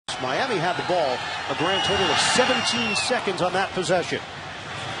Miami had the ball a grand total of 17 seconds on that possession.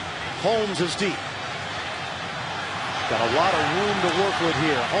 Holmes is deep. Got a lot of room to work with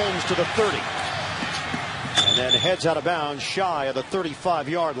here. Holmes to the 30. And then heads out of bounds shy of the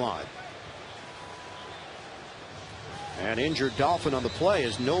 35-yard line. An injured Dolphin on the play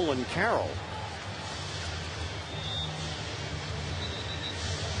is Nolan Carroll.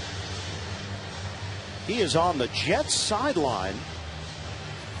 He is on the Jets sideline.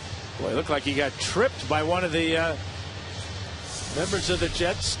 Boy, it looked like he got tripped by one of the members of the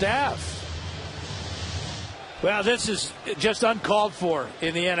Jets staff. Well, this is just uncalled for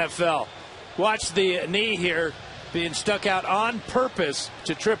in the NFL. Watch the knee here being stuck out on purpose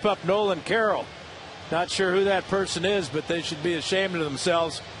to trip up Nolan Carroll. Not sure who that person is, but they should be ashamed of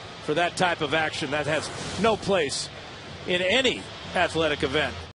themselves for that type of action. That has no place in any athletic event.